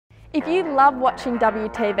If you love watching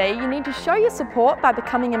WTV, you need to show your support by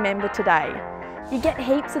becoming a member today. You get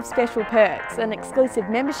heaps of special perks, an exclusive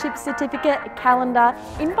membership certificate, a calendar,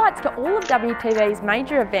 invites to all of WTV's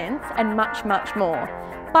major events and much, much more.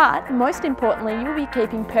 But most importantly, you'll be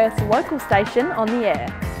keeping Perth's local station on the air.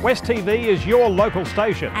 WTV is your local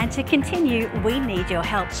station. And to continue, we need your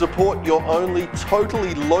help. Support your only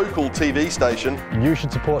totally local TV station. You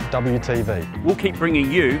should support WTV. We'll keep bringing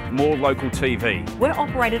you more local TV. We're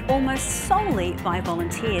operated almost solely by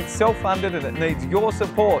volunteers. Self-funded, and it needs your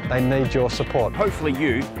support. They need your support. Hopefully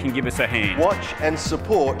you can give us a hand. Watch and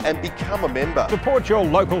support and become a member. Support your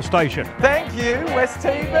local station. Thank you,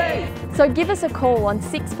 WTV. So give us a call on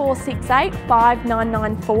 6468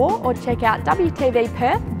 5994 or check out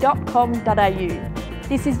wtvperth.com.au.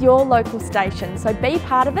 This is your local station, so be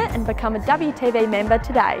part of it and become a WTV member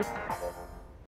today.